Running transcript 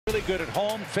Really good at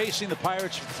home, facing the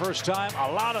Pirates for the first time.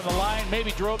 A lot on the line,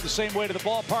 maybe drove the same way to the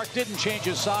ballpark, didn't change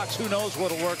his socks. Who knows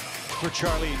what'll work for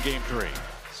Charlie in game 3.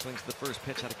 Swings the first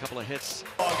pitch, had a couple of hits.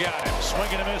 Oh, got him. Swing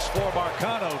and a miss for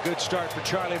Marcano. Good start for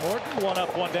Charlie Morton. 1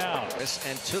 up, 1 down.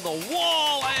 And to the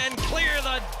wall and clear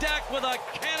the deck with a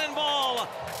cannonball.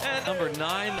 And number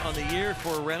 9 on the year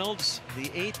for Reynolds. The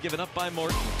 8th given up by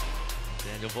Morton.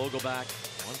 Daniel Vogelbach,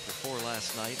 1 for 4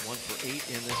 last night, 1 for 8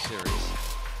 in this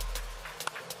series.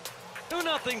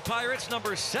 2-0 Pirates,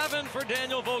 number 7 for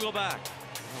Daniel Vogelbach.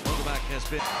 Vogelbach has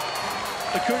been.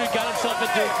 Acuna got himself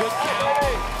into a good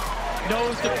count.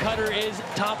 Knows the cutter is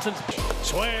Thompson's.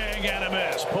 Swing and a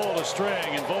miss. Pulled a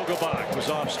string, and Vogelbach was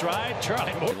off stride.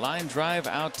 Charlie Morton. Line drive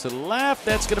out to left.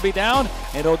 That's going to be down,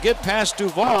 and it'll get past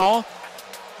Duvall,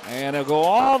 and it'll go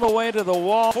all the way to the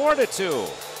wall. 4-2.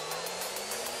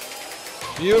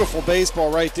 Beautiful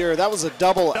baseball right there. That was a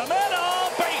double.